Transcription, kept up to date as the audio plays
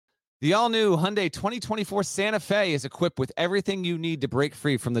The all-new Hyundai 2024 Santa Fe is equipped with everything you need to break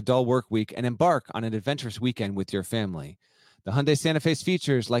free from the dull work week and embark on an adventurous weekend with your family. The Hyundai Santa Fe's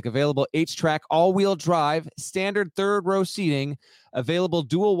features like available H-Track all-wheel drive, standard third-row seating, available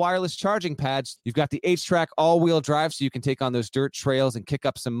dual wireless charging pads. You've got the H-Track all-wheel drive so you can take on those dirt trails and kick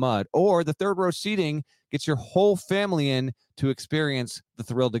up some mud. Or the third-row seating gets your whole family in to experience the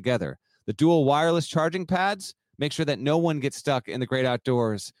thrill together. The dual wireless charging pads make sure that no one gets stuck in the great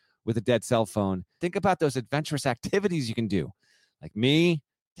outdoors with a dead cell phone. Think about those adventurous activities you can do. Like me,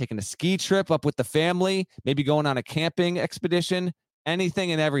 taking a ski trip up with the family, maybe going on a camping expedition,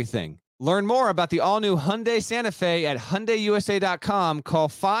 anything and everything. Learn more about the all-new Hyundai Santa Fe at HyundaiUSA.com. Call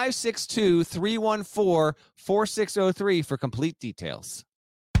 562-314-4603 for complete details.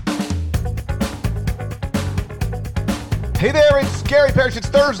 Hey there, it's Gary Parrish. It's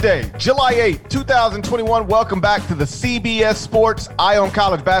Thursday, July 8th, 2021. Welcome back to the CBS Sports Eye on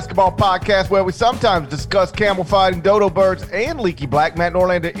College Basketball podcast, where we sometimes discuss camel fighting, dodo birds, and leaky black. Matt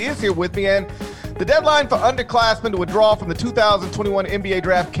Norlander is here with me, and the deadline for underclassmen to withdraw from the 2021 NBA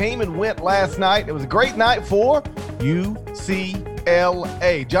draft came and went last night. It was a great night for UCLA.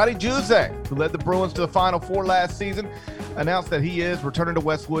 Johnny Juzang, who led the Bruins to the Final Four last season, announced that he is returning to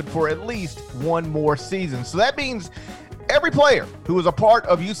Westwood for at least one more season. So that means every player who was a part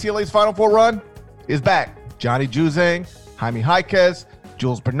of UCLA's Final Four run is back. Johnny Juzang, Jaime Jaquez,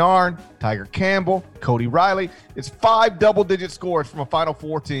 Jules Bernard, Tiger Campbell, Cody Riley. It's 5 double-digit scores from a Final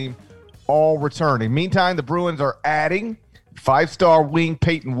Four team all returning. Meantime, the Bruins are adding 5-star wing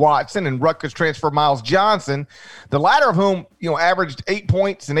Peyton Watson and Rutgers transfer Miles Johnson, the latter of whom averaged 8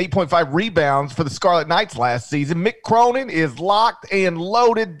 points and 8.5 rebounds for the Scarlet Knights last season. Mick Cronin is locked and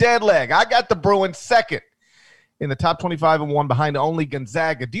loaded, dead leg. I got the Bruins second in the top 25 and one behind only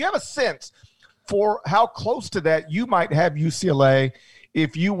Gonzaga. Do you have a sense for how close to that you might have UCLA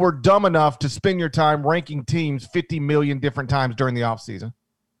if you were dumb enough to spend your time ranking teams 50 million different times during the offseason?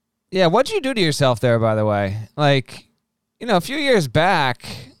 Yeah, what'd you do to yourself there, by the way? A few years back,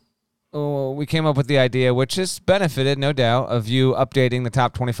 we came up with the idea, which has benefited, no doubt, of you updating the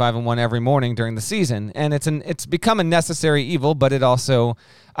top 25 and one every morning during the season. And it's become a necessary evil, but it also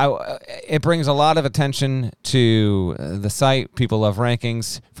it brings a lot of attention to the site. People love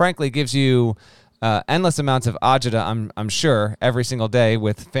rankings. Frankly, gives you endless amounts of agita, I'm sure, every single day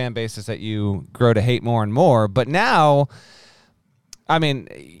with fan bases that you grow to hate more and more. But now,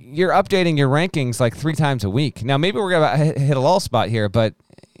 you're updating your rankings like 3 times a week. Now, maybe we're going to hit a lull spot here, but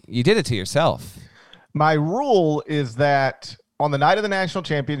you did it to yourself. My rule is that on the night of the national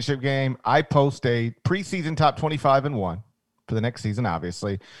championship game, I post a preseason top 25 and one for the next season,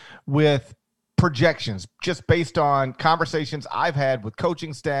 obviously, with projections just based on conversations I've had with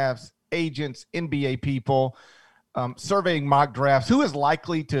coaching staffs, agents, NBA people, surveying mock drafts, who is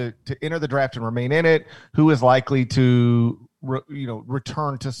likely to enter the draft and remain in it, who is likely to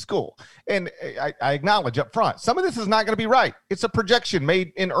return to school. And I acknowledge up front, some of this is not going to be right. It's a projection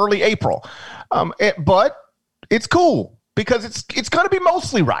made in early April. But it's cool because it's going to be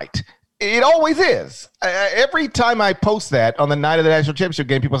mostly right. It always is. Every time I post that on the night of the national championship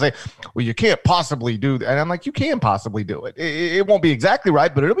game, people say, well, you can't possibly do that. And I'm like, you can possibly do it. It won't be exactly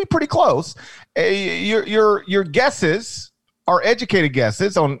right, but it'll be pretty close. Your guesses are educated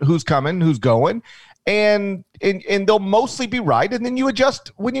guesses on who's coming, who's going. And they'll mostly be right, and then you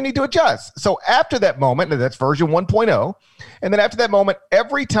adjust when you need to adjust. So after that moment, and that's version 1.0, and then after that moment,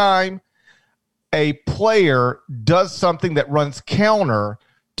 every time a player does something that runs counter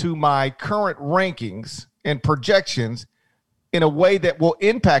to my current rankings and projections in a way that will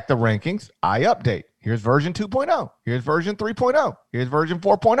impact the rankings, I update. Here's version 2.0. Here's version 3.0. Here's version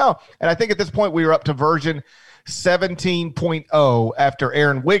 4.0. And I think at this point we are up to version 17.0 after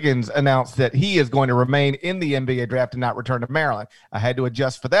Aaron Wiggins announced that he is going to remain in the NBA draft and not return to Maryland. I had to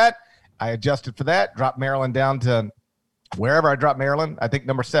adjust for that. I adjusted for that, dropped Maryland down to wherever I dropped Maryland, I think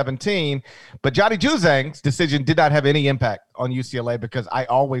number 17. But Johnny Juzang's decision did not have any impact on UCLA because I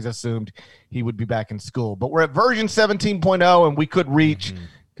always assumed he would be back in school. But we're at version 17.0, and we could reach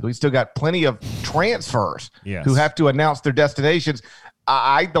we still got plenty of transfers who have to announce their destinations.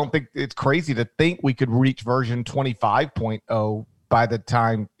 I don't think it's crazy to think we could reach version 25.0 by the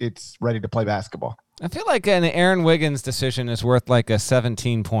time it's ready to play basketball. I feel like an Aaron Wiggins decision is worth like a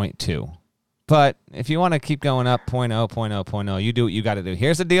 17.2. But if you want to keep going up 0.0, you do what you got to do.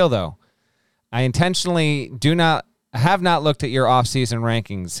 Here's the deal, though. I intentionally have not looked at your offseason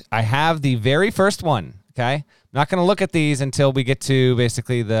rankings. I have the very first one, okay? I'm not going to look at these until we get to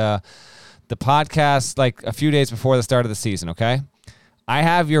basically the podcast like a few days before the start of the season, okay? I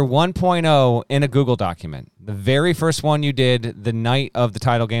have your 1.0 in a Google document. The very first one you did the night of the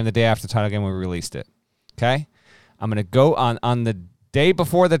title game, the day after the title game, when we released it. Okay? I'm going to go on the day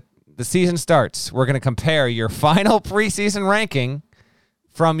before the season starts. We're going to compare your final preseason ranking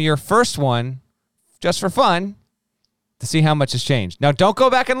from your first one, just for fun, to see how much has changed. Now, don't go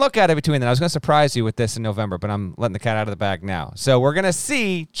back and look at it between then. I was going to surprise you with this in November, but I'm letting the cat out of the bag now. So we're going to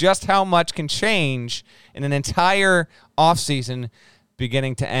see just how much can change in an entire offseason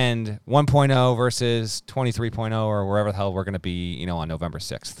beginning to end, 1.0 versus 23.0 or wherever the hell we're going to be, on November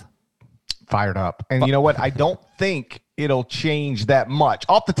 6th. Fired up. And you know what? I don't think it'll change that much.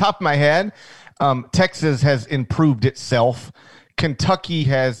 Off the top of my head, Texas has improved itself. Kentucky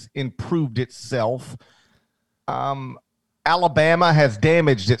has improved itself. Alabama has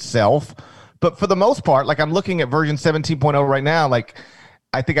damaged itself. But for the most part, like I'm looking at version 17.0 right now, like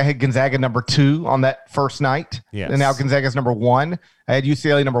I think I had Gonzaga number 2 on that first night. Yes. And now Gonzaga's number 1. I had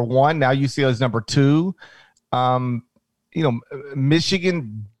UCLA number 1. Now UCLA is number 2.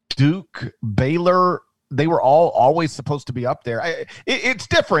 Michigan, Duke, Baylor, they were all always supposed to be up there. It's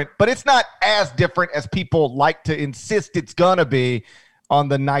different, but it's not as different as people like to insist it's going to be on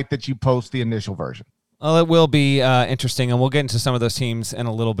the night that you post the initial version. Well, it will be interesting, and we'll get into some of those teams in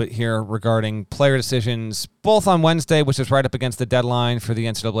a little bit here regarding player decisions, both on Wednesday, which is right up against the deadline for the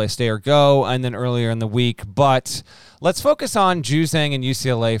NCAA Stay or Go, and then earlier in the week. But let's focus on Juzang and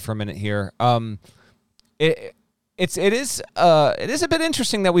UCLA for a minute here. It is a bit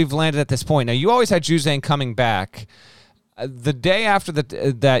interesting that we've landed at this point. Now, you always had Juzang coming back. The day after that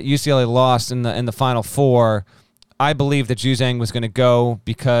UCLA lost in the Final Four, I believe that Juzang was going to go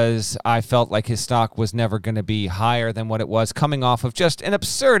because I felt like his stock was never going to be higher than what it was, coming off of just an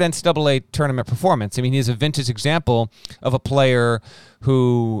absurd NCAA tournament performance. I mean, he's a vintage example of a player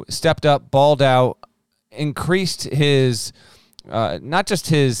who stepped up, balled out, increased his not just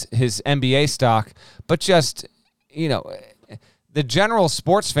his NBA stock, but just the general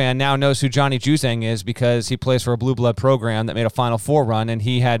sports fan now knows who Johnny Juzang is because he plays for a blue blood program that made a Final Four run, and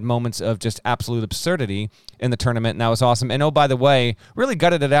he had moments of just absolute absurdity in the tournament, and that was awesome. And, oh, by the way, really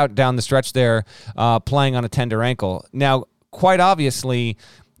gutted it out down the stretch there, playing on a tender ankle. Now, quite obviously,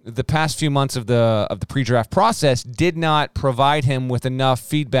 the past few months of the pre-draft process did not provide him with enough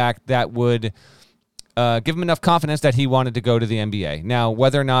feedback that would give him enough confidence that he wanted to go to the NBA. Now,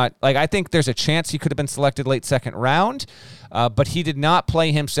 whether or not, I think there's a chance he could have been selected late second round, but he did not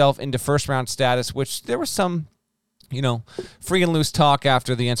play himself into first round status, which there was some, free and loose talk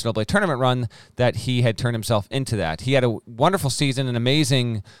after the NCAA tournament run that he had turned himself into that. He had a wonderful season, an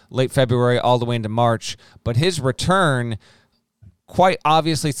amazing late February all the way into March, but his return quite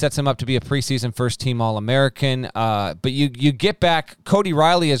obviously sets him up to be a preseason first-team All-American. But you get back Cody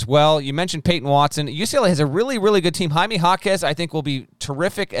Riley as well. You mentioned Peyton Watson. UCLA has a really, really good team. Jaime Jaquez, I think, will be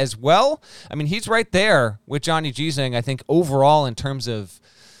terrific as well. I mean, he's right there with Johnny Juzang, I think, overall in terms of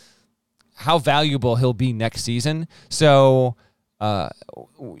how valuable he'll be next season. So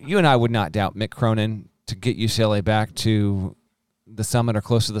you and I would not doubt Mick Cronin to get UCLA back to the summit or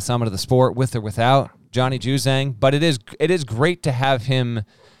close to the summit of the sport, with or without Johnny Juzang, but it is great to have him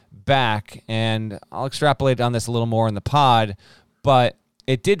back, and I'll extrapolate on this a little more in the pod, but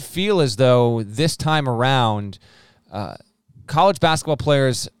it did feel as though this time around, college basketball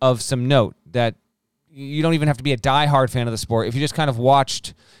players of some note that you don't even have to be a diehard fan of the sport. If you just kind of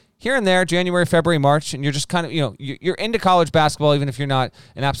watched here and there, January, February, March, and you're just kind of, you're into college basketball, even if you're not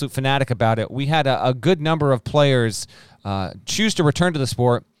an absolute fanatic about it, we had a good number of players choose to return to the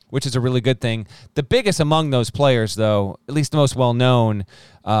sport, which is a really good thing. The biggest among those players, though, at least the most well-known,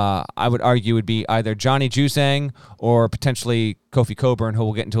 I would argue would be either Johnny Juzang or potentially Kofi Cockburn, who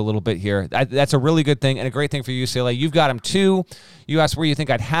we'll get into a little bit here. That's a really good thing and a great thing for UCLA. You've got him too. You asked where you think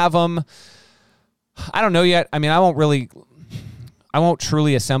I'd have him. I don't know yet. I mean, I won't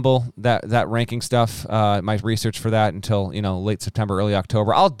truly assemble that ranking stuff, my research for that until, late September, early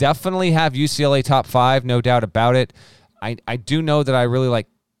October. I'll definitely have UCLA top 5, no doubt about it. I do know that I really like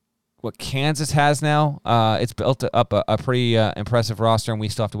what Kansas has now. It's built up a pretty impressive roster, and we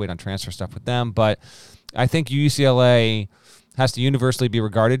still have to wait on transfer stuff with them. But I think UCLA has to universally be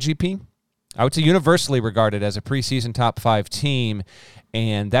regarded, GP. I would say universally regarded as a preseason top 5 team,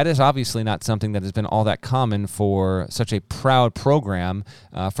 and that is obviously not something that has been all that common for such a proud program.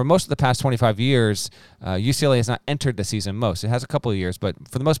 For most of the past 25 years, UCLA has not entered the season most. It has a couple of years, but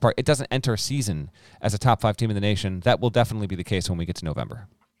for the most part, it doesn't enter a season as a top 5 team in the nation. That will definitely be the case when we get to November.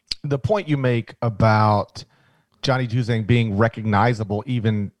 The point you make about Johnny Juzang being recognizable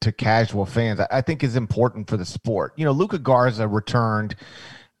even to casual fans, I think is important for the sport. Luka Garza returned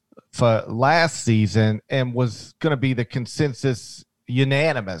for last season and was going to be the consensus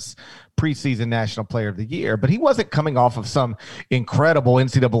unanimous preseason National Player of the Year, but he wasn't coming off of some incredible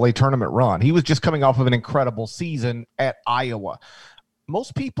NCAA tournament run. He was just coming off of an incredible season at Iowa.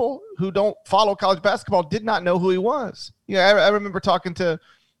 Most people who don't follow college basketball did not know who he was. I remember talking to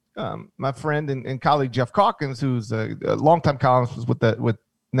my friend and colleague Jeff Calkins, who's a longtime columnist with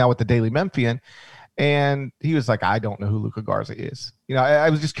the Daily Memphian, and he was like, I don't know who Luka Garza is. I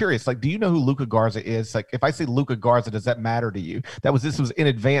was just curious, like, do you know who Luka Garza is? Like, if I say Luka Garza, does that matter to you? This was in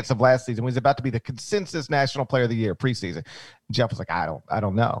advance of last season. He was about to be the consensus National Player of the Year preseason. Jeff was like, I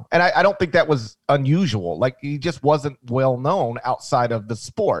don't know. And I don't think that was unusual. Like, he just wasn't well known outside of the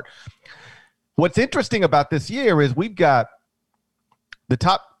sport. What's interesting about this year is we've got the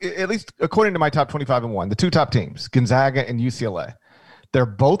top, at least according to my top 25 and 1, the two top teams, Gonzaga and UCLA. They're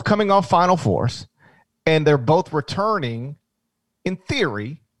both coming off Final Fours, and they're both returning, in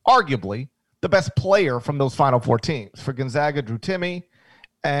theory, arguably, the best player from those Final Four teams. For Gonzaga, Drew Timme,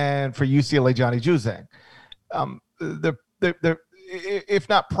 and for UCLA, Johnny Juzang. They're, if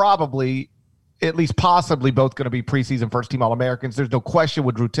not probably, at least possibly both going to be preseason first-team All-Americans. There's no question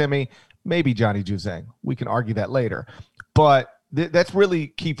with Drew Timme, maybe Johnny Juzang. We can argue that later. But that's really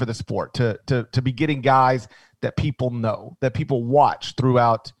key for the sport, to be getting guys that people know, that people watch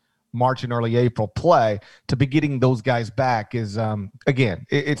throughout March and early April play. To be getting those guys back is, again,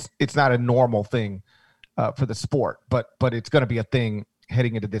 it's not a normal thing for the sport, but it's going to be a thing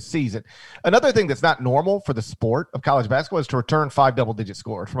heading into this season. Another thing that's not normal for the sport of college basketball is to return 5 double-digit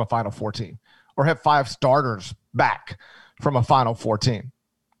scorers from a Final Four team, or have 5 starters back from a Final Four team.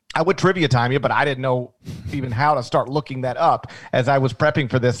 I would trivia time you, but I didn't know even how to start looking that up as I was prepping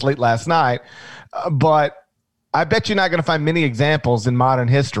for this late last night. But I bet you're not going to find many examples in modern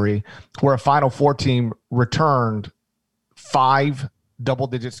history where a Final Four team returned 5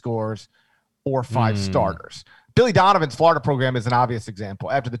 double-digit scores or 5 starters. Billy Donovan's Florida program is an obvious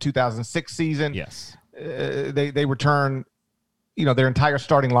example. After the 2006 season, yes, they return, their entire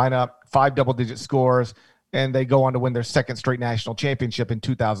starting lineup, 5 double-digit scores, and they go on to win their second straight national championship in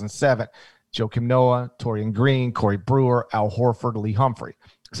 2007. Joakim Noah, Torian Green, Corey Brewer, Al Horford, Lee Humphrey.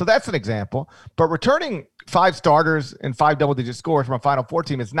 So that's an example. But returning 5 starters and 5 double-digit scores from a Final Four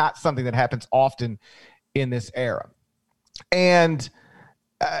team is not something that happens often in this era. And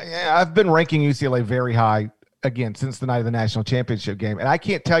I've been ranking UCLA very high, again, since the night of the national championship game. And I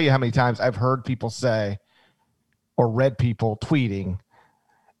can't tell you how many times I've heard people say, or read people tweeting,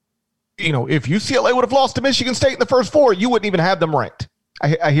 if UCLA would have lost to Michigan State in the first 4, you wouldn't even have them ranked.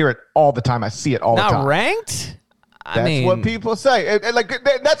 I hear it all the time. I see it all the time. Not ranked? That's what people say.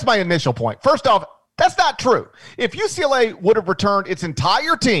 That's my initial point. First off, that's not true. If UCLA would have returned its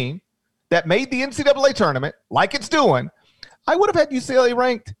entire team that made the NCAA tournament, like it's doing, I would have had UCLA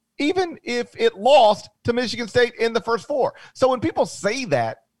ranked even if it lost to Michigan State in the first 4. So when people say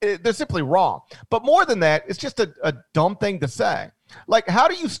that, they're simply wrong. But more than that, it's just a dumb thing to say. Like, how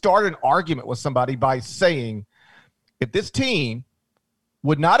do you start an argument with somebody by saying, if this team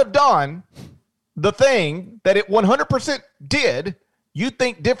would not have done the thing that it 100% did, you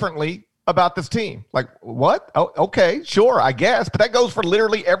think differently about this team? Like, what? Oh, okay, sure, I guess. But that goes for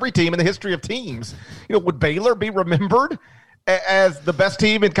literally every team in the history of teams. Would Baylor be remembered as the best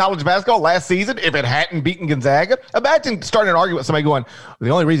team in college basketball last season if it hadn't beaten Gonzaga? Imagine starting an argument with somebody going, the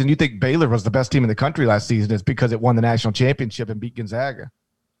only reason you think Baylor was the best team in the country last season is because it won the national championship and beat Gonzaga.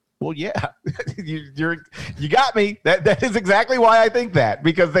 Well, yeah, you got me. That is exactly why I think that,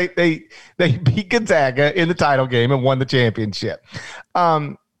 because they beat Gonzaga in the title game and won the championship.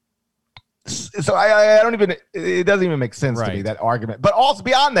 So I don't even, it doesn't even make sense to me, that argument. But also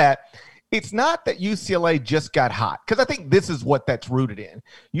beyond that, it's not that UCLA just got hot, because I think this is what that's rooted in.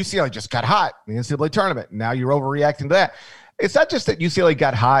 UCLA just got hot in the NCAA tournament. Now you're overreacting to that. It's not just that UCLA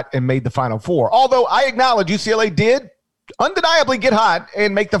got hot and made the Final Four, although I acknowledge UCLA did undeniably get hot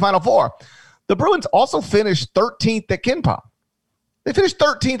and make the Final Four. The Bruins also finished 13th at KenPom. They finished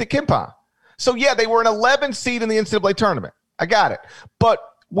 13th at KenPom. So, yeah, they were an 11 seed in the NCAA tournament. I got it. But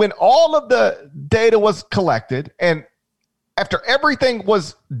when all of the data was collected and after everything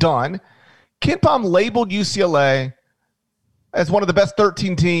was done, KenPom labeled UCLA as one of the best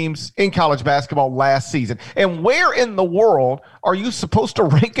 13 teams in college basketball last season. And where in the world are you supposed to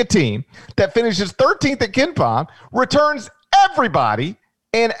rank a team that finishes 13th at KenPom, returns everybody,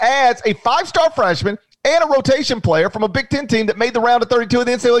 and adds a 5-star freshman and a rotation player from a Big Ten team that made the round of 32 of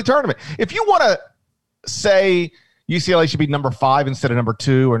the NCAA tournament? If you want to say UCLA should be number 5 instead of number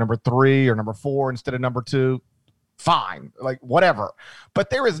 2, or number 3, or number 4 instead of number 2, fine, like whatever. But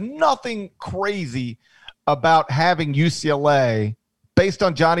there is nothing crazy about having UCLA, based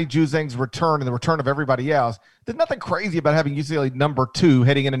on Johnny Juzang's return and the return of everybody else, There's nothing crazy about having UCLA number 2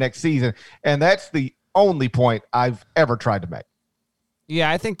 heading into next season, and that's the only point I've ever tried to make. Yeah,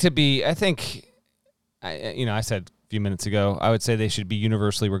 I said a few minutes ago, I would say they should be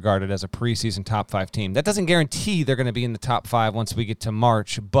universally regarded as a preseason top 5 team. That doesn't guarantee they're going to be in the top 5 once we get to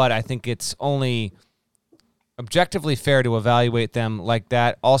March, but I think it's only objectively fair to evaluate them like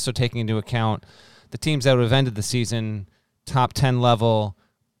that, also taking into account the teams that would have ended the season top 10 level,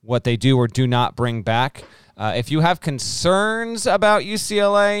 what they do or do not bring back. If you have concerns about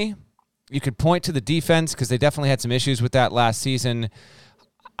UCLA, you could point to the defense because they definitely had some issues with that last season.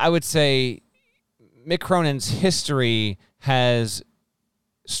 I would say Mick Cronin's history has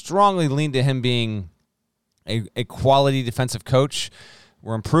strongly leaned to him being a quality defensive coach.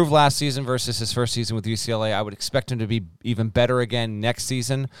 We're improved last season versus his first season with UCLA. I would expect him to be even better again next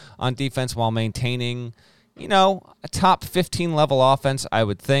season on defense while maintaining, a top 15 level offense, I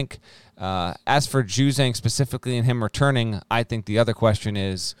would think. As for Juzang specifically and him returning, I think the other question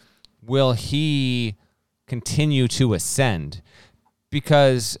is, will he continue to ascend?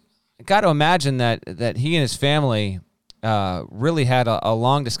 Because I got to imagine that he and his family really had a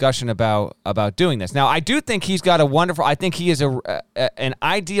long discussion about doing this. Now, I do think he's got I think he is an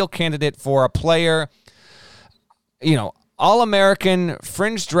ideal candidate for a player, All-American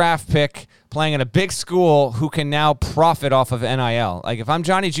fringe draft pick playing in a big school who can now profit off of NIL. Like, if I'm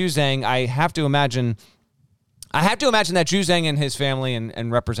Johnny Juzang, I have to imagine that Juzang and his family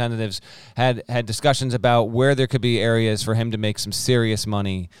and representatives had discussions about where there could be areas for him to make some serious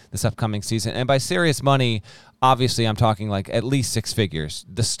money this upcoming season. And by serious money, obviously I'm talking like at least 6 figures.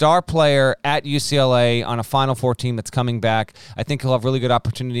 The star player at UCLA on a Final Four team that's coming back, I think he'll have really good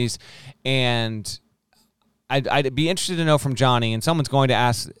opportunities. And I'd be interested to know from Johnny, and someone's going to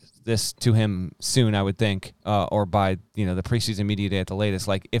ask this to him soon, I would think, or by the preseason media day at the latest.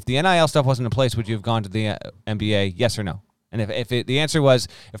 Like, if the NIL stuff wasn't in place, would you have gone to the NBA? Yes or no? And if the answer was,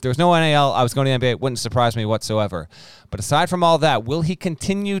 if there was no NIL, I was going to the NBA, it wouldn't surprise me whatsoever. But aside from all that, will he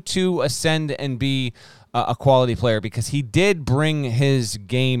continue to ascend and be a quality player? Because he did bring his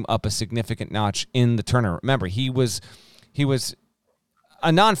game up a significant notch in the tournament. Remember, he was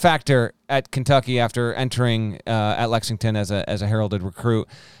a non-factor at Kentucky after entering at Lexington as a heralded recruit,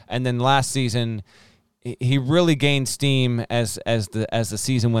 and then last season he really gained steam as the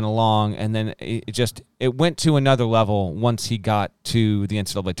season went along, and then it went to another level once he got to the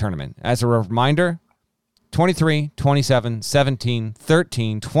NCAA tournament. As a reminder, 23, 27, 17,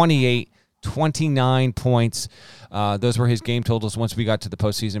 13, 28, 29 points. Those were his game totals once we got to the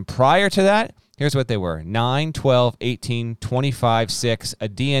postseason. Prior to that, here's what they were: 9, 12, 18, 25, 6, a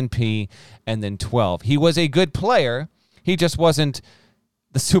DNP, and then 12. He was a good player. He just wasn't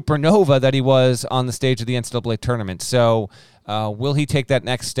the supernova that he was on the stage of the NCAA tournament. So will he take that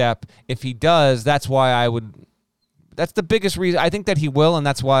next step? If he does, that's the biggest reason. I think that he will, and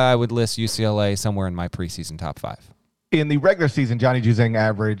that's why I would list UCLA somewhere in my preseason top 5. In the regular season, Johnny Juzang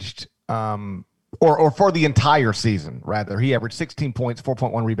averaged or for the entire season, rather, he averaged 16 points,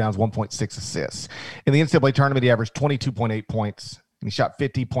 4.1 rebounds, 1.6 assists. In the NCAA tournament, he averaged 22.8 points, and he shot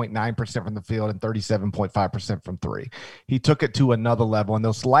 50.9% from the field and 37.5% from 3. He took it to another level in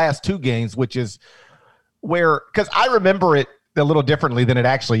those last 2 games, which is where, because I remember it a little differently than it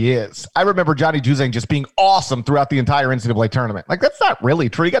actually is. I remember Johnny Juzang just being awesome throughout the entire NCAA tournament. Like, that's not really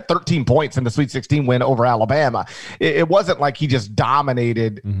true. He got 13 points in the Sweet 16 win over Alabama. It wasn't like he just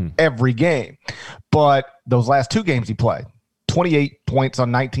dominated every game. But those last 2 games he played, 28 points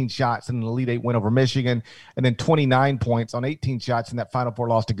on 19 shots in an Elite 8 win over Michigan, and then 29 points on 18 shots in that Final Four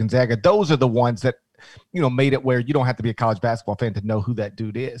loss to Gonzaga. Those are the ones that, made it where you don't have to be a college basketball fan to know who that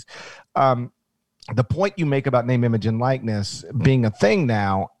dude is. The point you make about name, image, and likeness being a thing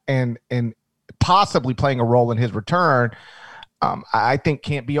now and possibly playing a role in his return, I think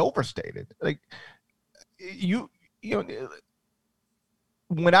can't be overstated. Like,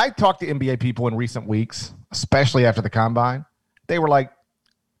 when I talked to NBA people in recent weeks, especially after the combine, they were like,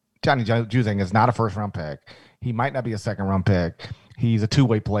 Johnny Juzang is not a first-round pick. He might not be a second-round pick. He's a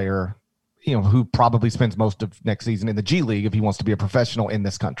two-way player, who probably spends most of next season in the G League if he wants to be a professional in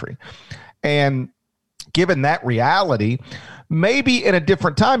this country. And given that reality, maybe in a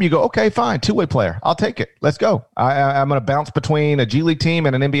different time you go, okay, fine, two-way player. I'll take it. Let's go. I'm going to bounce between a G League team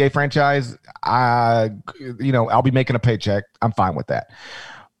and an NBA franchise. I'll be making a paycheck. I'm fine with that.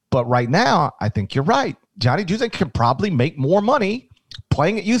 But right now, I think you're right. Johnny Juzang can probably make more money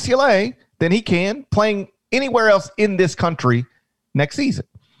playing at UCLA than he can playing anywhere else in this country next season.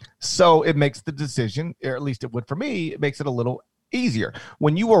 So it makes the decision, or at least it would for me, it makes it a little easier.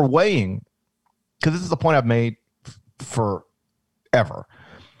 When you are weighing, because this is a point I've made forever,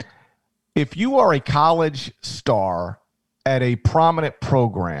 if you are a college star at a prominent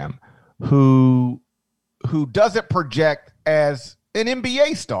program who doesn't project as an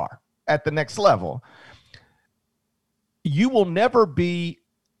NBA star at the next level, you will never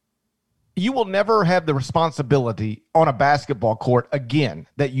have the responsibility on a basketball court again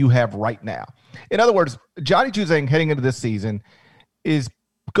that you have right now. In other words, Johnny Juzang heading into this season is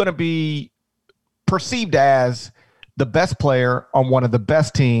going to be perceived as the best player on one of the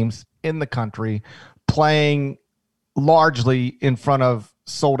best teams in the country, playing largely in front of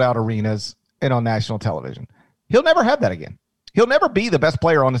sold-out arenas and on national television. He'll never have that again. He'll never be the best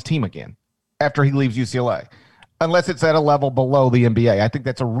player on his team again after he leaves UCLA, unless it's at a level below the NBA. I think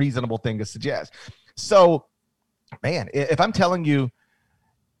that's a reasonable thing to suggest. So, man, if I'm telling you,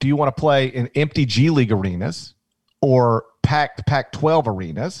 do you want to play in empty G League arenas or packed Pac-12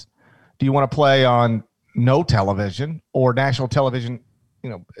 arenas? Do you want to play on no television or national television,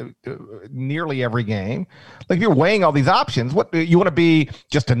 nearly every game? Like, if you're weighing all these options, what you want to be,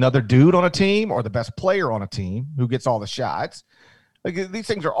 just another dude on a team or the best player on a team who gets all the shots? Like, these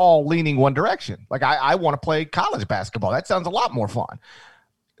things are all leaning one direction. Like, I want to play college basketball. That sounds a lot more fun.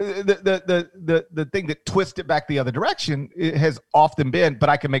 The thing that twists it back the other direction, it has often been, but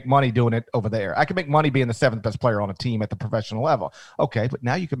I can make money doing it over there. I can make money being the seventh best player on a team at the professional level. Okay, but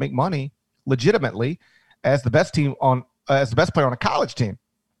now you can make money legitimately as the best player on a college team.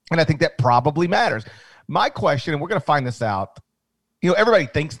 And I think that probably matters. My question, and we're going to find this out, everybody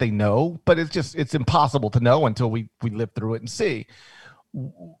thinks they know, but it's impossible to know until we live through it and see.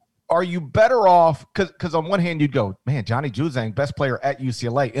 Are you better off? Because on one hand, you'd go, man, Johnny Juzang, best player at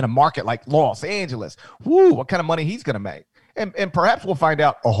UCLA in a market like Los Angeles. Woo, what kind of money he's going to make? And perhaps we'll find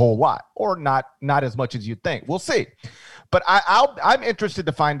out a whole lot, or not as much as you think. We'll see. But I'm interested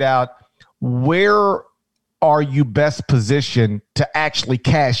to find out, where are you best positioned to actually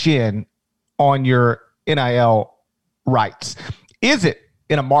cash in on your NIL rights? Is it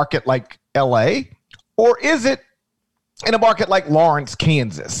in a market like LA, or is it in a market like Lawrence,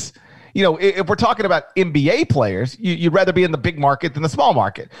 Kansas? If we're talking about NBA players, you'd rather be in the big market than the small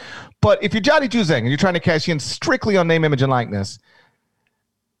market. But if you're Johnny Juzang and you're trying to cash in strictly on name, image, and likeness,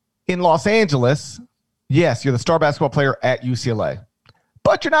 in Los Angeles, yes, you're the star basketball player at UCLA.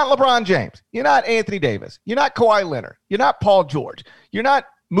 But you're not LeBron James. You're not Anthony Davis. You're not Kawhi Leonard. You're not Paul George. You're not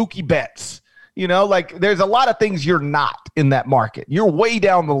Mookie Betts. There's a lot of things you're not in that market. You're way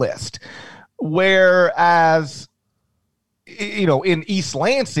down the list. Whereas, in East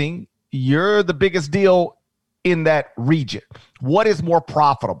Lansing, you're the biggest deal in that region. What is more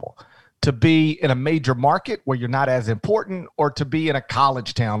profitable, to be in a major market where you're not as important, or to be in a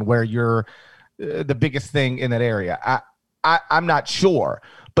college town where you're the biggest thing in that area? I'm not sure.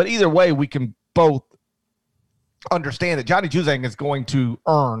 But either way, we can both understand that Johnny Juzang is going to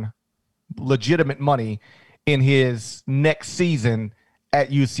earn legitimate money in his next season at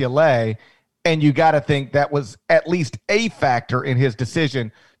UCLA. And you got to think that was at least a factor in his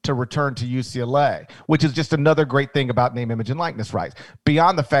decision to return to UCLA, which is just another great thing about name, image, and likeness rights.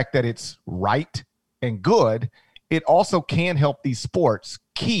 Beyond the fact that it's right and good, it also can help these sports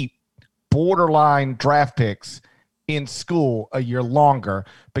keep borderline draft picks in school a year longer,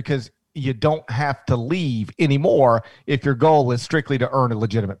 because you don't have to leave anymore if your goal is strictly to earn a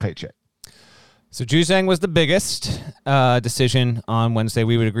legitimate paycheck. So Juzang was the biggest decision on Wednesday.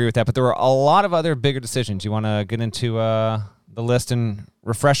 We would agree with that, but there were a lot of other bigger decisions. You want to get into the list and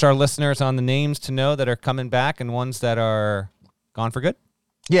refresh our listeners on the names to know that are coming back and ones that are gone for good?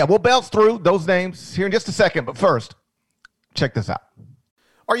 Yeah, we'll bounce through those names here in just a second, but first, check this out.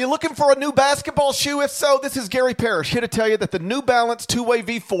 Are you looking for a new basketball shoe? If so, this is Gary Parrish here to tell you that the New Balance 2-Way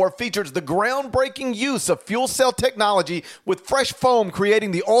V4 features the groundbreaking use of fuel cell technology with fresh foam,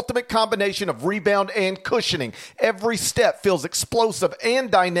 creating the ultimate combination of rebound and cushioning. Every step feels explosive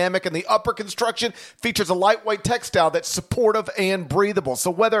and dynamic, and the upper construction features a lightweight textile that's supportive and breathable.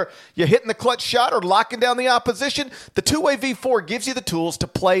 So whether you're hitting the clutch shot or locking down the opposition, the 2-Way V4 gives you the tools to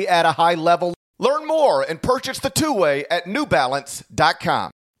play at a high level. Learn more and purchase the 2-Way at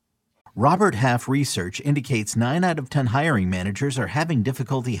newbalance.com. Robert Half research indicates 9 out of 10 hiring managers are having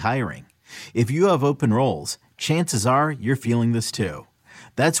difficulty hiring. If you have open roles, chances are you're feeling this too.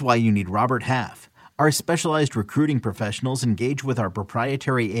 That's why you need Robert Half. Our specialized recruiting professionals engage with our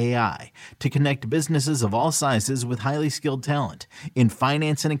proprietary AI to connect businesses of all sizes with highly skilled talent in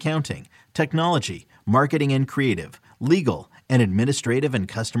finance and accounting, technology, marketing and creative, legal, and administrative and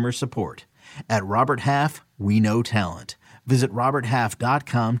customer support. At Robert Half, we know talent. Visit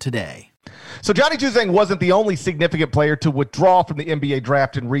roberthalf.com today. So Johnny Juzang wasn't the only significant player to withdraw from the NBA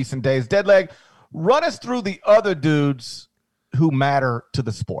draft in recent days. Deadleg, run us through the other dudes who matter to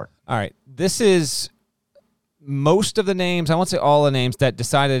the sport. All right. This is most of the names, I won't say all the names, that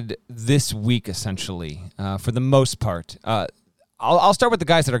decided this week, essentially, for the most part. I'll start with the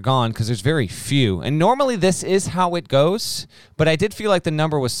guys that are gone because there's very few. And normally this is how it goes, but I did feel like the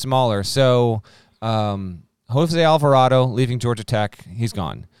number was smaller. So Jose Alvarado leaving Georgia Tech, he's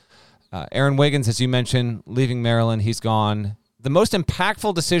gone. Aaron Wiggins, as you mentioned, leaving Maryland, he's gone. The most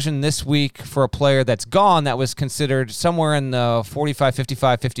impactful decision this week for a player that's gone that was considered somewhere in the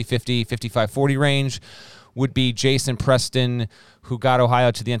 45-55, 50-50, 55-40 range would be Jason Preston, who got Ohio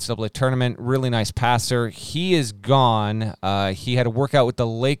to the NCAA tournament. Really nice passer. He is gone. He had a workout with the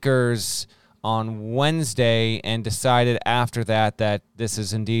Lakers on Wednesday and decided after that this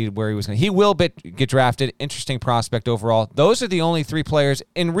is indeed where he was going. He will get drafted. Interesting prospect overall. Those are the only three players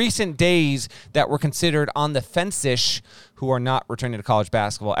in recent days that were considered on the fence-ish who are not returning to college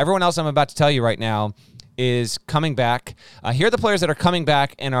basketball. Everyone else I'm about to tell you right now is coming back. Here are the players that are coming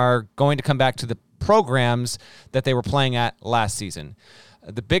back and are going to come back to the programs that they were playing at last season.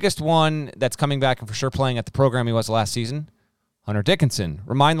 The biggest one that's coming back and for sure playing at the program he was last season, Hunter Dickinson.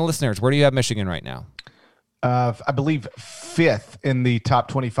 Remind the listeners, where do you have Michigan right now? I believe 5th in the top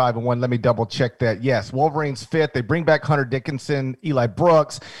 25 and 1. Let me double check that. Yes, Wolverines 5th. They bring back Hunter Dickinson, Eli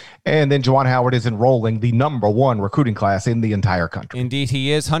Brooks, and then Juwan Howard is enrolling the number 1 recruiting class in the entire country. Indeed,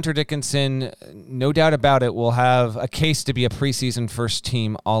 he is. Hunter Dickinson, no doubt about it, will have a case to be a preseason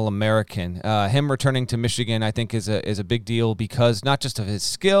first-team All-American. Him returning to Michigan, I think, is a big deal because not just of his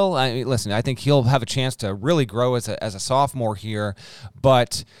skill. I mean, listen, I think he'll have a chance to really grow as a sophomore here,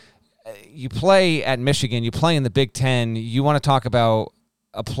 but you play at Michigan, you play in the Big Ten, you want to talk about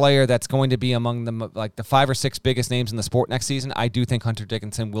a player that's going to be among the 5 or 6 biggest names in the sport next season. I do think Hunter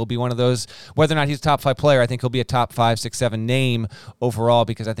Dickinson will be one of those. Whether or not he's a top 5 player, I think he'll be a top 5, 6, 7 name overall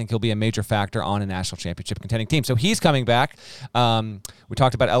because I think he'll be a major factor on a national championship contending team. So he's coming back. We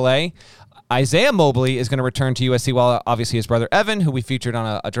talked about LA. Isaiah Mobley is going to return to USC. Well, obviously his brother Evan, who we featured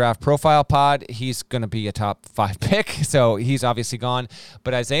on a draft profile pod, he's going to be a top 5 pick, so he's obviously gone.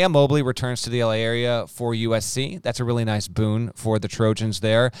 But Isaiah Mobley returns to the LA area for USC. That's a really nice boon for the Trojans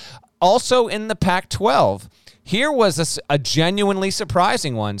there. Also in the Pac-12, here was a genuinely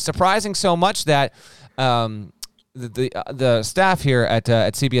surprising one. Surprising so much that the staff here at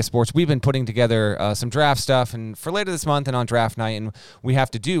CBS Sports, we've been putting together some draft stuff and for later this month and on draft night, and we have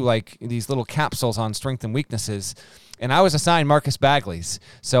to do like these little capsules on strength and weaknesses. And I was assigned Marcus Bagley's.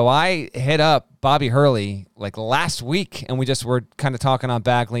 So I hit up Bobby Hurley like last week, and we just were kind of talking on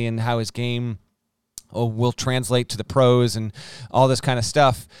Bagley and how his game will translate to the pros and all this kind of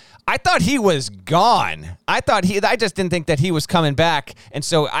stuff. I thought he was gone. I just didn't think that he was coming back. And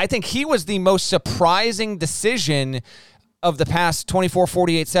so I think he was the most surprising decision of the past 24,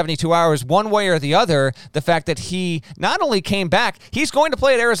 48, 72 hours, one way or the other. The fact that he not only came back, he's going to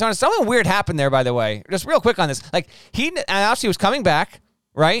play at Arizona. Something weird happened there, by the way. Just real quick on this. Like, he actually was coming back,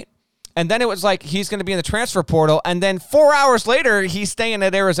 right? And then it was like he's going to be in the transfer portal. And then 4 hours later, he's staying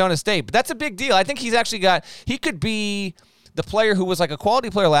at Arizona State. But that's a big deal. I think he's actually he could be the player who was like a quality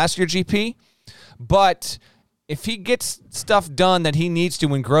player last year, GP. But if he gets stuff done that he needs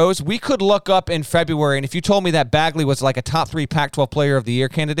to and grows, we could look up in February. And if you told me that Bagley was like a top 3 Pac-12 player of the year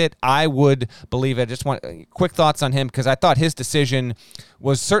candidate, I would believe it. I just want quick thoughts on him because I thought his decision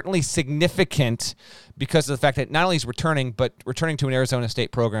was certainly significant because of the fact that not only he's returning, but returning to an Arizona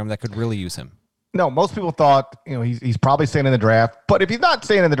State program that could really use him. No, most people thought, he's probably staying in the draft. But if he's not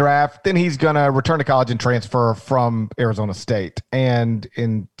staying in the draft, then he's going to return to college and transfer from Arizona State. And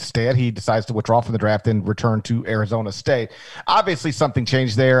instead, he decides to withdraw from the draft and return to Arizona State. Obviously, something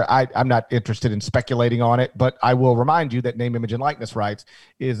changed there. I'm not interested in speculating on it, but I will remind you that name, image, and likeness rights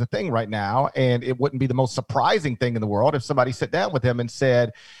is a thing right now. And it wouldn't be the most surprising thing in the world if somebody sat down with him and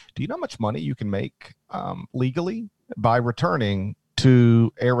said, do you know how much money you can make legally by returning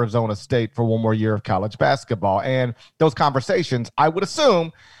to Arizona State for one more year of college basketball? And those conversations, I would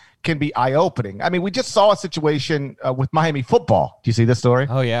assume, can be eye-opening. I mean, we just saw a situation with Miami football. Do you see this story?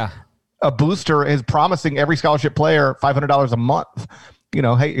 Oh, yeah. A booster is promising every scholarship player $500 a month.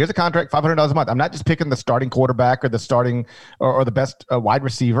 Hey, here's a contract, $500 a month. I'm not just picking the starting quarterback or the starting or the best wide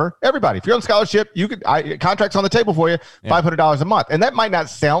receiver. Everybody, if you're on scholarship, contracts on the table for you, $500 a month. And that might not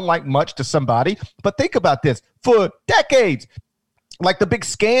sound like much to somebody, but think about this. For decades, like the big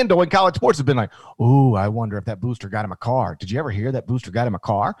scandal in college sports has been like, oh, I wonder if that booster got him a car. Did you ever hear that booster got him a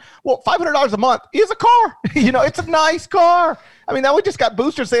car? Well, $500 a month is a car. It's a nice car. I mean, now we just got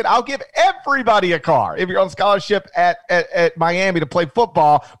boosters saying, I'll give everybody a car. If you're on scholarship at Miami to play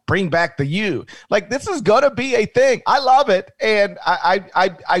football, bring back the U. Like, this is going to be a thing. I love it. And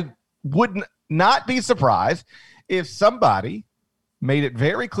I would not be surprised if somebody made it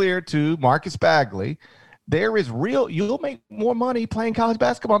very clear to Marcus Bagley, you'll make more money playing college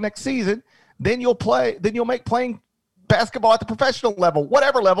basketball next season than you'll make playing basketball at the professional level,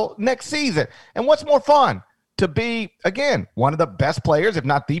 whatever level, next season. And what's more fun? To be, again, one of the best players, if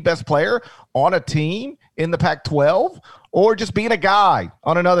not the best player, on a team in the Pac-12, or just being a guy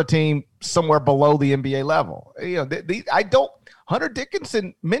on another team somewhere below the NBA level. Hunter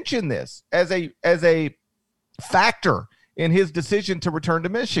Dickinson mentioned this as a factor in his decision to return to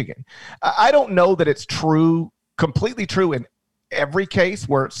Michigan. I don't know that it's true, completely true in every case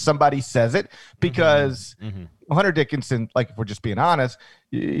where somebody says it, because Hunter Dickinson, like, if we're just being honest,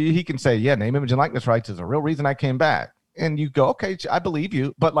 he can say, yeah, name, image, and likeness rights is a real reason I came back. And you go, okay, I believe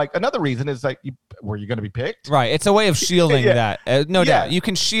you. But like, another reason is like, were you going to be picked? Right. It's a way of shielding that. No doubt. You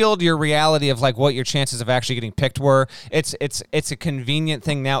can shield your reality of like what your chances of actually getting picked were. It's a convenient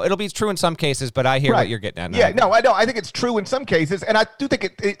thing now. It'll be true in some cases, but I hear what you're getting at now. Yeah, no, I don't. I think it's true in some cases. And I do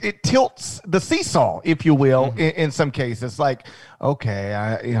think it tilts the seesaw, if you will, in some cases. Like,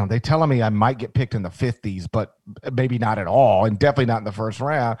 okay, they telling me I might get picked in the 50s, but maybe not at all, and definitely not in the first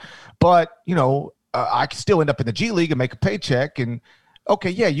round. But, I could still end up in the G League and make a paycheck. And okay,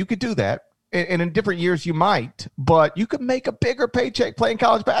 yeah, you could do that. And in different years you might, but you could make a bigger paycheck playing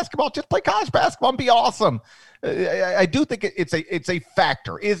college basketball. Just play college basketball and be awesome. I do think it's a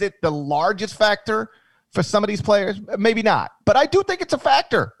factor. Is it the largest factor for some of these players? Maybe not, but I do think it's a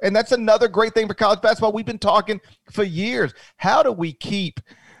factor. And that's another great thing for college basketball. We've been talking for years. How do we keep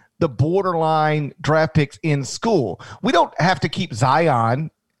the borderline draft picks in school? We don't have to keep Zion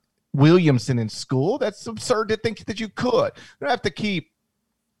Williamson in school. That's absurd to think that you could. You don't have to keep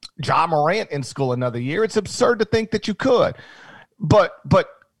Ja Morant in school another year. It's absurd to think that you could. But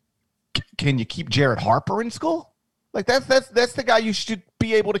can you keep Jared Harper in school? Like, that's the guy you should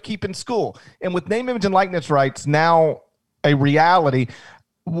be able to keep in school. And with name, image, and likeness rights now a reality,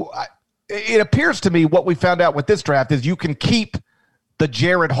 it appears to me what we found out with this draft is you can keep the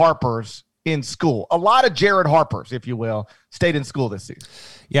Jared Harpers in school. A lot of Jared Harpers, if you will, stayed in school this season.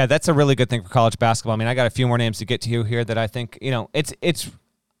 Yeah, that's a really good thing for college basketball. I mean, I got a few more names to get to you here that I think, it's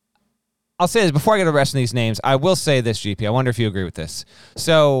I'll say this before I get to the rest of these names. I will say this, GP. I wonder if you agree with this.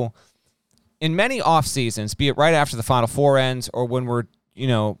 So in many off seasons, be it right after the Final Four ends or when we're,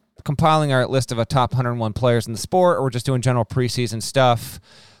 compiling our list of a top 101 players in the sport, or we're just doing general preseason stuff,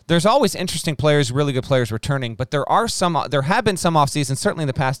 there's always interesting players, really good players returning, but there have been some off seasons, certainly in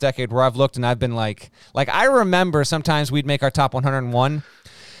the past decade, where I've looked and I've been like I remember sometimes we'd make our top 101,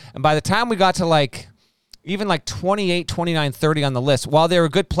 and by the time we got to even 28, 29, 30 on the list, while they were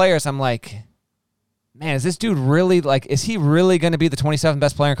good players, I'm like, man, is this dude really, is he really going to be the 27th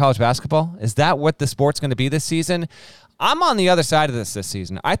best player in college basketball? Is that what the sport's going to be this season? I'm on the other side of this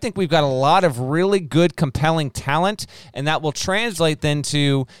season. I think we've got a lot of really good, compelling talent, and that will translate then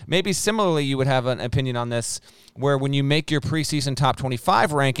to maybe similarly you would have an opinion on this, where when you make your preseason top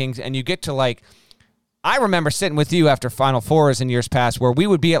 25 rankings and you get to I remember sitting with you after Final Fours in years past where we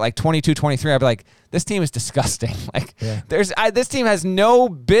would be at 22, 23. I'd be like, this team is disgusting. This team has no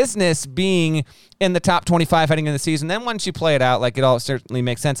business being in the top 25 heading into the season. Then once you play it out, it all certainly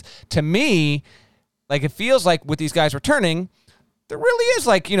makes sense. To me, it feels like with these guys returning, there really is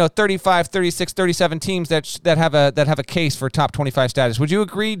 35, 36, 37 teams that have a case for top 25 status. Would you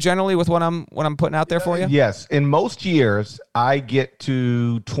agree generally with what I'm putting out there for you? Yes. In most years, I get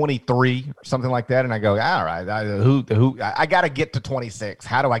to 23 or something like that, and I go, all right, I got to get to 26.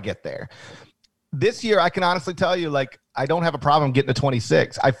 How do I get there? This year, I can honestly tell you, I don't have a problem getting to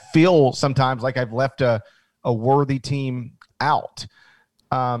 26. I feel sometimes like I've left a worthy team out.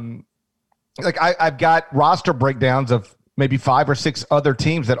 I've got roster breakdowns of maybe 5 or 6 other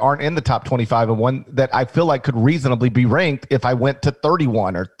teams that aren't in the top 25 and one that I feel like could reasonably be ranked if I went to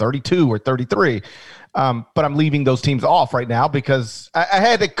 31 or 32 or 33. But I'm leaving those teams off right now because I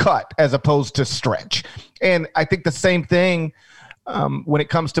had to cut as opposed to stretch. And I think the same thing when it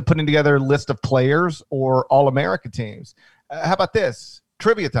comes to putting together a list of players or All-America teams. How about this?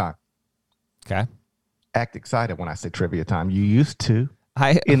 Trivia time. Okay. Act excited when I say trivia time. You used to.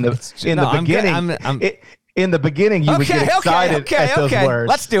 In the beginning, you would get excited at those words.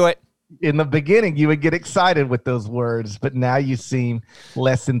 Let's do it. In the beginning, you would get excited with those words, but now you seem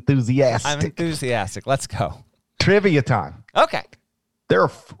less enthusiastic. I'm enthusiastic. Let's go. Trivia time. Okay.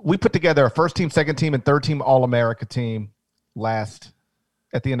 We put together a first team, second team, and third team All-America team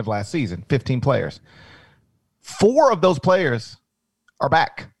at the end of last season, 15 players. 4 of those players are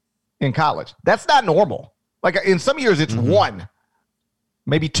back in college. That's not normal. In some years, it's 1.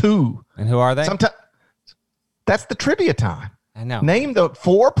 Maybe 2. And who are they? Sometimes that's the trivia time. I know. Name the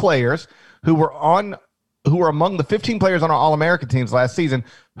 4 players who were on who were among the 15 players on our All-American teams last season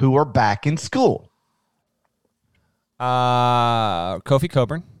who are back in school? Kofi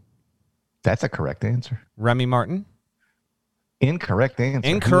Coburn. That's a correct answer. Remy Martin. Incorrect answer.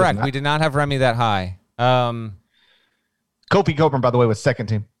 Incorrect. We did not have Remy that high. Kofi Coburn, by the way, was second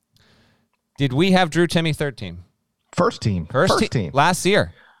team. Did we have Drew Timme third team? First team. First team. Last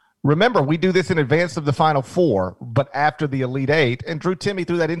year. Remember, we do this in advance of the Final Four, but after the Elite Eight. And Drew Timme,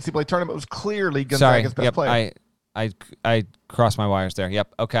 through that NCAA tournament, was clearly Gonzaga's best player. I crossed my wires there.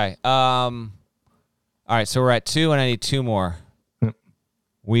 Yep. Okay. All right, so we're at 2, and I need 2 more.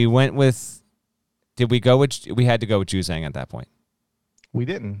 We went with. Did we go with? We had to go with Juzang at that point. We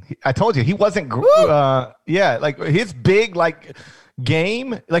didn't. I told you he wasn't. Like his big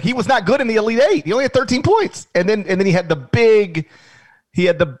game. Like he was not good in the Elite Eight. He only had 13 points, and then he had the big. He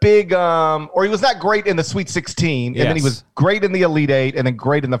had the big. Or he was not great in the Sweet 16, and then he was great in the Elite Eight, and then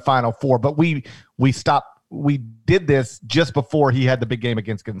great in the Final Four. But we stopped. We did this just before he had the big game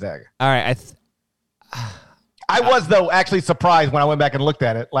against Gonzaga. All right. I was, though, actually surprised when I went back and looked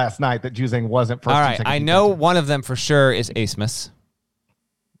at it last night that Juzang wasn't first. All right, I know one of them for sure is Asmus.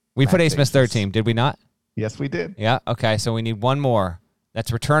 We put Asmus third team, did we not? Yes, we did. Yeah, okay, so we need one more.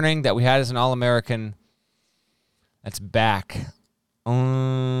 That's returning that we had as an All-American. That's back.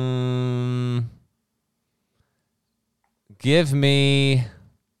 Give me...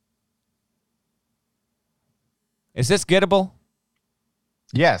 Is this gettable?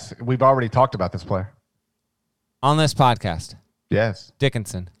 Yes, we've already talked about this player. On this podcast. Yes.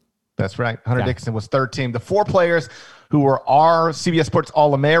 Dickinson. That's right. Hunter Dickinson was third team. The 4 players who were our CBS Sports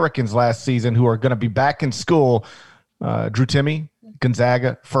All-Americans last season who are going to be back in school, Drew Timme,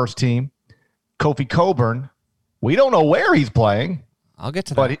 Gonzaga, first team. Kofi Coburn, we don't know where he's playing. I'll get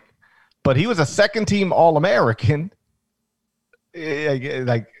to that. But he was a second-team All-American.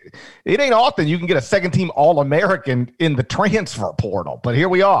 It ain't often you can get a second-team All-American in the transfer portal, but here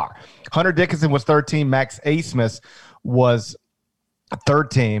we are. Hunter Dickinson was third team. Max Asmus was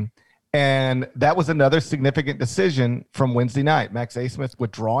third team, and that was another significant decision from Wednesday night. Max Asmus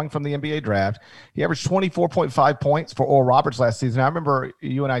withdrawing from the NBA draft. He averaged 24.5 points for Oral Roberts last season. I remember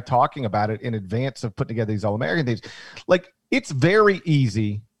you and I talking about it in advance of putting together these All-American teams. It's very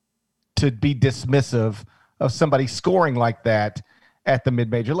easy to be dismissive of somebody scoring like that at the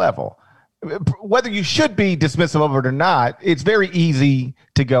mid-major level. Whether you should be dismissive of it or not, it's very easy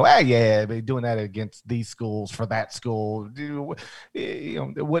to go, doing that against these schools for that school.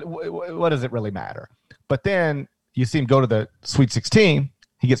 What does it really matter? But then you see him go to the Sweet 16.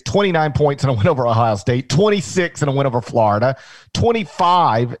 He gets 29 points in a win over Ohio State, 26 in a win over Florida,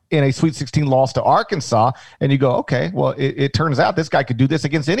 25 in a Sweet 16 loss to Arkansas. And you go, okay, well, it turns out this guy could do this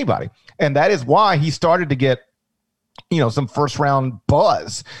against anybody. And that is why he started to get, some first round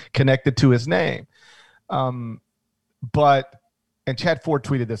buzz connected to his name. And Chad Ford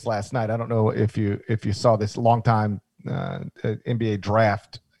tweeted this last night. I don't know if you saw this, longtime NBA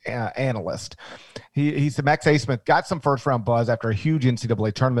draft analyst. He said Max Asmus got some first round buzz after a huge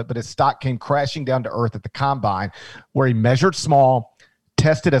NCAA tournament, but his stock came crashing down to earth at the combine, where he measured small,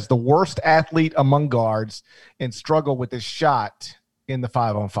 tested as the worst athlete among guards, and struggled with his shot in the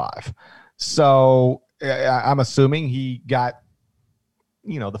 5-on-5. So I'm assuming he got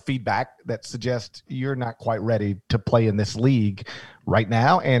the feedback that suggests you're not quite ready to play in this league right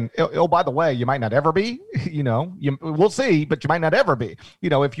now. And by the way, you might not ever be, we'll see, but you might not ever be,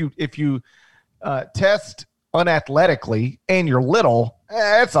 if you test unathletically and you're little,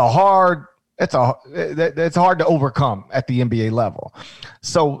 it's hard to overcome at the NBA level.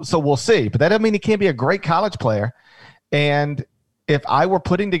 So we'll see, but that doesn't mean he can't be a great college player. And if I were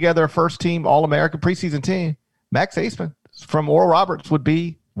putting together a first team All-American preseason team, Max Asmus from Oral Roberts would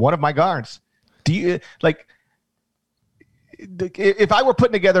be one of my guards. Do you if I were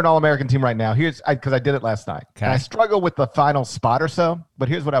putting together an All-American team right now, because I did it last night. Okay. And I struggle with the final spot or so, but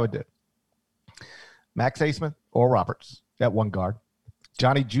here's what I would do. Max Asmus, Oral Roberts at one guard.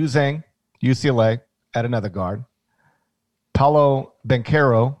 Johnny Juzang, UCLA, at another guard. Paolo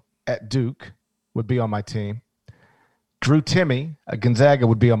Banchero at Duke would be on my team. Drew Timme at Gonzaga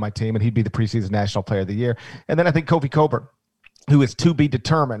would be on my team, and he'd be the preseason National Player of the Year. And then I think Kofi Coburn, who is to be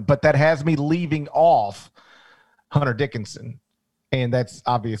determined, but that has me leaving off Hunter Dickinson, and that's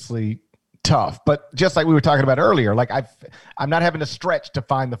obviously tough. But just like we were talking about earlier, I'm not having to stretch to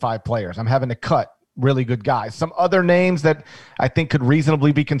find the 5 players. I'm having to cut really good guys. Some other names that I think could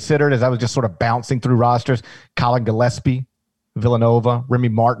reasonably be considered as I was just sort of bouncing through rosters: Colin Gillespie, Villanova; Remy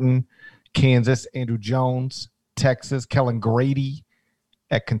Martin, Kansas; Andrew Jones, Texas; Kellen Grady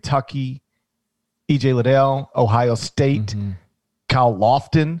at Kentucky; E.J. Liddell, Ohio State; Kyle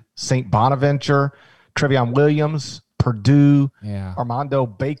Lofton, St. Bonaventure; Trevion Williams, Purdue, Yeah. Armando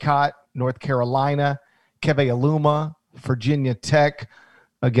Bacot, North Carolina, Keve Aluma, Virginia Tech,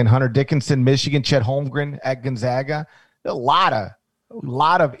 again, Hunter Dickinson, Michigan, Chet Holmgren at Gonzaga. A lot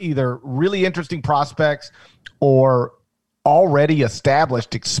of either really interesting prospects or already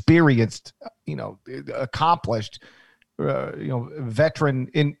established, experienced, accomplished, veteran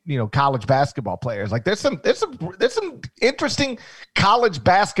in college basketball players. Like there's some interesting college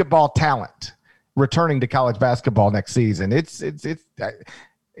basketball talent returning to college basketball next season. I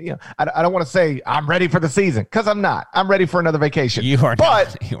don't want to say I'm ready for the season because I'm not. I'm ready for another vacation. You are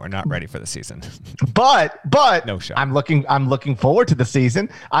not ready for the season. But no shot. I'm looking forward to the season.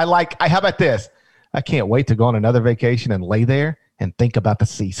 How about this? I can't wait to go on another vacation and lay there and think about the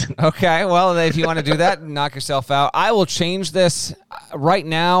season. Okay, well, if you want to do that, knock yourself out. I will change this right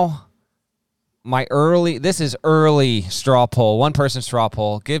now. This is early straw poll, one-person straw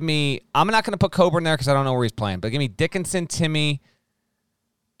poll. I'm not going to put Coburn there because I don't know where he's playing, but give me Dickinson, Timme.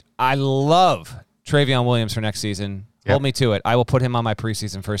 I love Trevion Williams for next season. Yep. Hold me to it. I will put him on my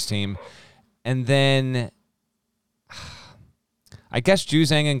preseason first team. And then I guess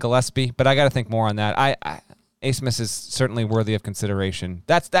Juzang and Gillespie, but I got to think more on that. A-Smith is certainly worthy of consideration.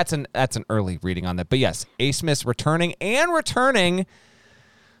 That's an early reading on that. But yes, A-Smith's returning. I'm going to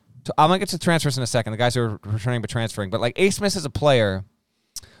get to transfers in a second, the guys who are returning but transferring. But like A-Smith is a player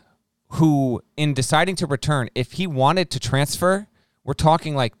who, in deciding to return, if he wanted to transfer, we're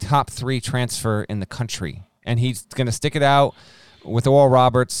talking like top 3 transfer in the country. And he's going to stick it out with Oral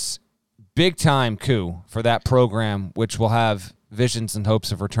Roberts. Big time coup for that program, which will have visions and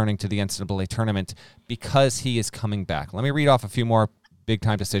hopes of returning to the NCAA tournament because he is coming back. Let me read off a few more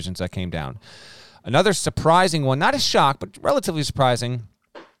big-time decisions that came down. Another surprising one, not a shock, but relatively surprising,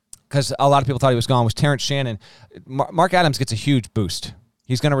 because a lot of people thought he was gone, was Terrence Shannon. Mark Adams gets a huge boost.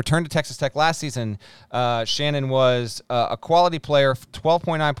 He's going to return to Texas Tech. Last season, Shannon was a quality player,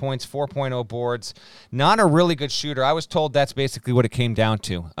 12.9 points, 4.0 boards. Not a really good shooter. I was told that's basically what it came down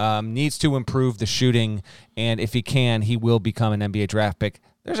to. Needs to improve the shooting, and if he can, he will become an NBA draft pick.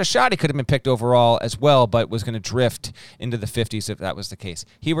 There's a shot he could have been picked overall as well, but was going to drift into the 50s if that was the case.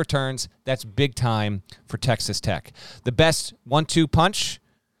 He returns. That's big time for Texas Tech. The best 1-2 punch,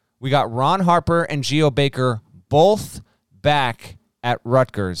 we got Ron Harper and Geo Baker both back at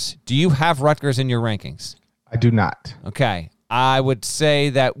Rutgers. Do you have Rutgers in your rankings? I do not. Okay. I would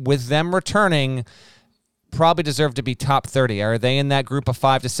say that with them returning, probably deserve to be top 30. Are they in that group of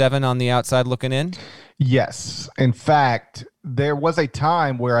 5 to 7 on the outside looking in? Yes. In fact, there was a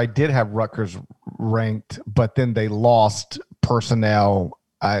time where I did have Rutgers ranked, but then they lost personnel.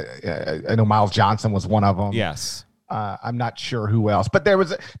 I know Miles Johnson was one of them. Yes. I'm not sure who else, but there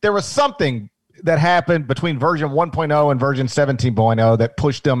was something that happened between version 1.0 and version 17.0 that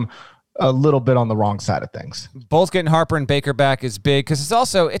pushed them a little bit on the wrong side of things. Both getting Harper and Baker back is big because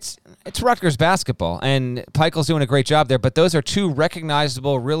it's Rutgers basketball, and Peichel's doing a great job there, but those are two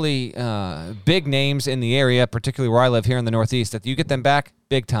recognizable, really big names in the area, particularly where I live here in the Northeast, that you get them back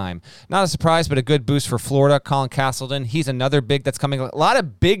big time. Not a surprise, but a good boost for Florida. Colin Castleton, he's another big that's coming. A lot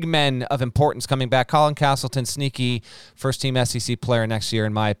of big men of importance coming back. Colin Castleton, sneaky first-team SEC player next year,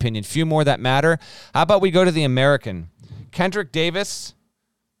 in my opinion. Few more that matter. How about we go to the American? Kendrick Davis,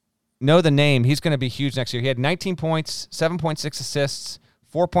 know the name. He's going to be huge next year. He had 19 points, 7.6 assists,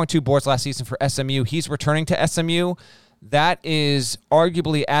 4.2 boards last season for SMU. He's returning to SMU. That is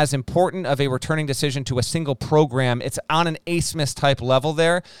arguably as important of a returning decision to a single program. It's on an A-Smith type level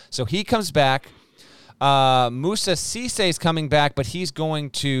there. So he comes back. Musa Cisse is coming back, but he's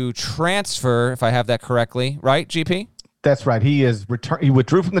going to transfer, if I have that correctly. Right, GP? That's right. He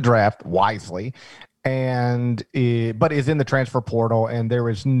withdrew from the draft wisely, but is in the transfer portal, and there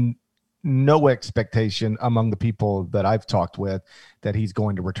is no expectation among the people that I've talked with that he's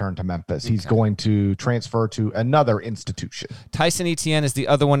going to return to Memphis. He's going to transfer to another institution. Tyson Etienne is the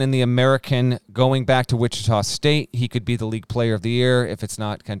other one in the American, going back to Wichita State. He could be the league player of the year if it's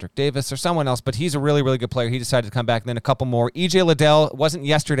not Kendrick Davis or someone else, but he's a really, really good player. He decided to come back, and then a couple more. EJ Liddell wasn't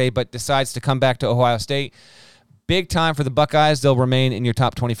yesterday, but decides to come back to Ohio State. Big time for the Buckeyes. They'll remain in your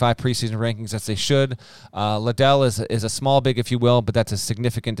top 25 preseason rankings, as they should. Liddell is a small big, if you will, but that's a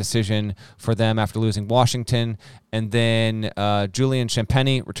significant decision for them after losing Washington. And then Julian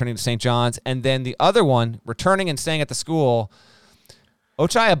Champagny returning to St. John's. And then the other one, returning and staying at the school,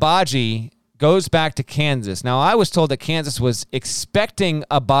 Ochai Agbaji goes back to Kansas. Now, I was told that Kansas was expecting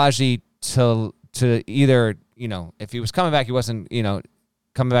Agbaji to either, if he was coming back, he wasn't,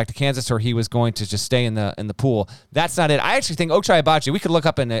 coming back to Kansas, or he was going to just stay in the pool. That's not it. I actually think Ochai Agbaji, we could look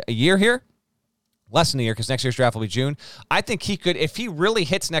up in a year here, less than a year, because next year's draft will be June. I think he could, if he really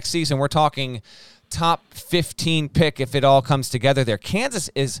hits next season, we're talking top 15 pick if it all comes together there. Kansas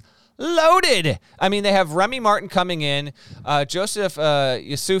is loaded. I mean, they have Remy Martin coming in, Joseph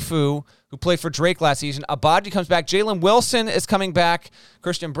Yusufu, who played for Drake last season. Abadji comes back. Jalen Wilson is coming back.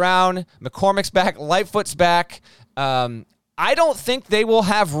 Christian Brown, McCormick's back. Lightfoot's back. I don't think they will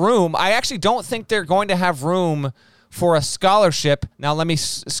have room. I actually don't think they're going to have room for a scholarship. Now, let me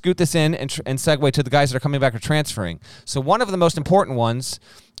scoot this in and segue to the guys that are coming back or transferring. So one of the most important ones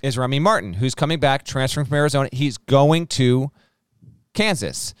is Remy Martin, who's coming back, transferring from Arizona. He's going to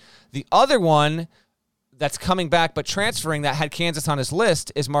Kansas. The other one that's coming back but transferring that had Kansas on his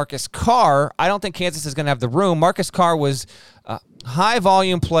list is Marcus Carr. I don't think Kansas is going to have the room. Marcus Carr was a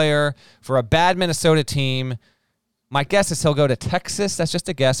high-volume player for a bad Minnesota team. My guess is he'll go to Texas. That's just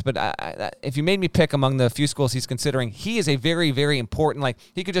a guess, but if you made me pick among the few schools he's considering, he is a very, very important,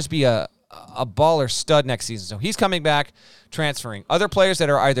 he could just be a baller stud next season. So he's coming back, transferring. Other players that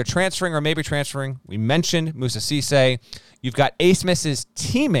are either transferring or maybe transferring, we mentioned Musa Cisse. You've got Smith's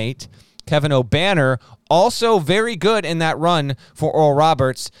teammate, Kevin O'Banner, also very good in that run for Oral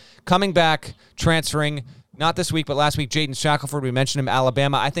Roberts, coming back, transferring. Not this week, but last week, Jaden Shackelford, we mentioned him,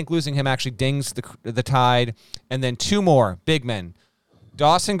 Alabama. I think losing him actually dings the tide. And then two more big men.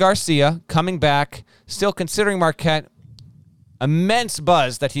 Dawson Garcia coming back, still considering Marquette. Immense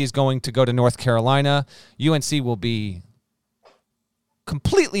buzz that he's going to go to North Carolina. UNC will be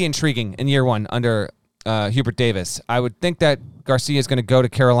completely intriguing in year one under Hubert Davis. I would think that Garcia is going to go to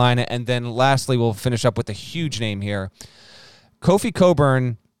Carolina. And then lastly, we'll finish up with a huge name here. Kofi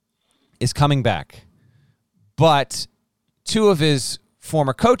Cockburn is coming back. But two of his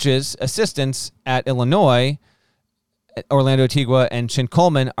former coaches, assistants at Illinois, Orlando Antigua and Chin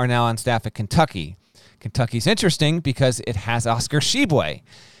Coleman, are now on staff at Kentucky. Kentucky's interesting because it has Oscar Tshiebwe.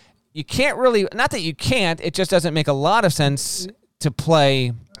 You can't really, not that you can't, it just doesn't make a lot of sense to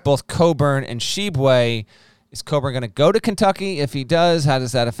play both Cockburn and Tshiebwe. Is Cockburn going to go to Kentucky? If he does, how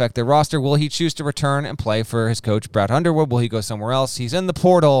does that affect their roster? Will he choose to return and play for his coach, Brad Underwood? Will he go somewhere else? He's in the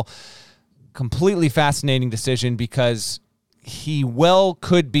portal. Completely fascinating decision because he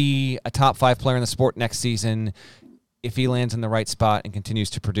could be a top 5 player in the sport next season if he lands in the right spot and continues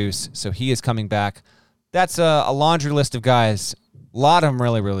to produce. So he is coming back. That's a laundry list of guys. A lot of them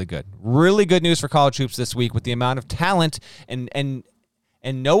really, really good. Really good news for college hoops this week with the amount of talent and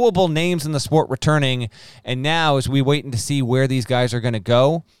knowable names in the sport returning. And now as we waiting to see where these guys are going to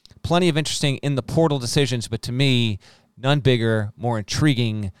go, plenty of interesting in the portal decisions, but to me, none bigger, more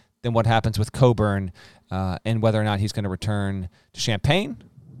intriguing than what happens with Cockburn and whether or not he's going to return to Champaign,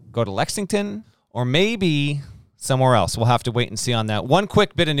 go to Lexington, or maybe somewhere else. We'll have to wait and see on that. One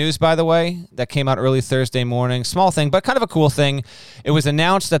quick bit of news, by the way, that came out early Thursday morning. Small thing, but kind of a cool thing. It was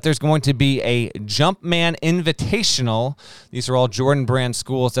announced that there's going to be a Jumpman Invitational. These are all Jordan Brand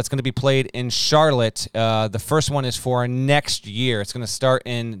schools. That's going to be played in Charlotte. The first one is for next year. It's going to start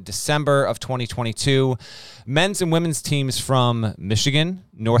in December of 2022. Men's and women's teams from Michigan,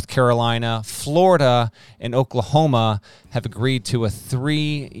 North Carolina, Florida, and Oklahoma have agreed to a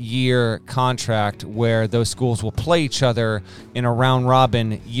 3-year contract where those schools will play each other in a round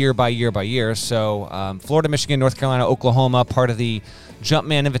robin year by year by year. So Florida, Michigan, North Carolina, Oklahoma, part of the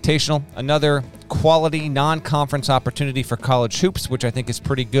Jumpman Invitational. Another quality non-conference opportunity for college hoops, which I think is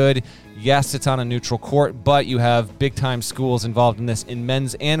pretty good. Yes, it's on a neutral court, but you have big-time schools involved in this in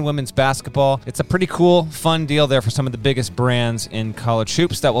men's and women's basketball. It's a pretty cool, fun deal there for some of the biggest brands in college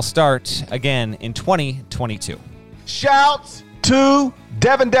hoops that will start, again, in 2022. Shouts to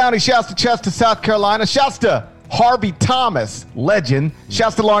Devin Downey. Shouts to Chester, South Carolina. Shouts to Harvey Thomas, legend.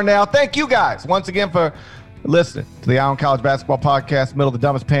 Shouts to Larnell. Thank you guys once again for listening to the Eye on College Basketball Podcast, middle of the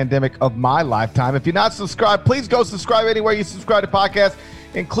dumbest pandemic of my lifetime. If you're not subscribed, please go subscribe anywhere you subscribe to podcasts,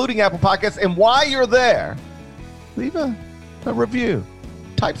 including Apple Podcasts. And while you're there, leave a review.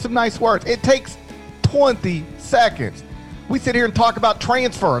 Type some nice words. It takes 20 seconds. We sit here and talk about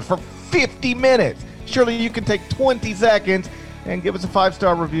transfers for 50 minutes. Surely you can take 20 seconds and give us a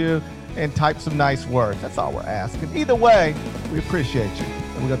 5-star review and type some nice words. That's all we're asking. Either way, we appreciate you.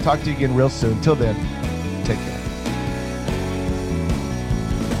 And we're going to talk to you again real soon. Until then, take care.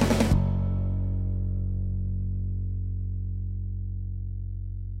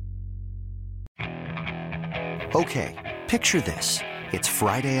 Okay, picture this. It's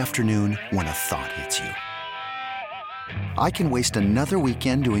Friday afternoon when a thought hits you. I can waste another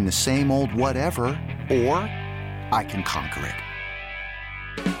weekend doing the same old whatever, or I can conquer it.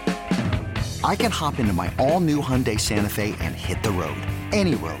 I can hop into my all-new Hyundai Santa Fe and hit the road.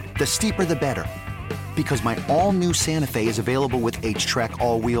 Any road. The steeper, the better. Because my all-new Santa Fe is available with H-Track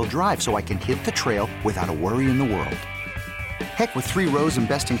all-wheel drive, so I can hit the trail without a worry in the world. Heck, with 3 rows and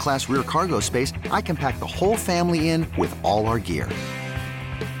best-in-class rear cargo space, I can pack the whole family in with all our gear.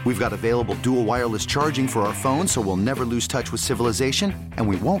 We've got available dual wireless charging for our phones, so we'll never lose touch with civilization, and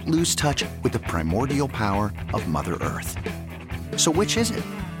we won't lose touch with the primordial power of Mother Earth. So which is it?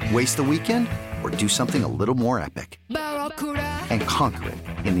 Waste the weekend or do something a little more epic? And conquer it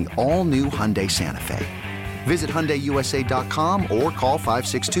in the all-new Hyundai Santa Fe. Visit HyundaiUSA.com or call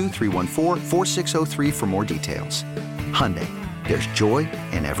 562-314-4603 for more details. Hyundai, there's joy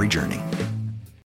in every journey.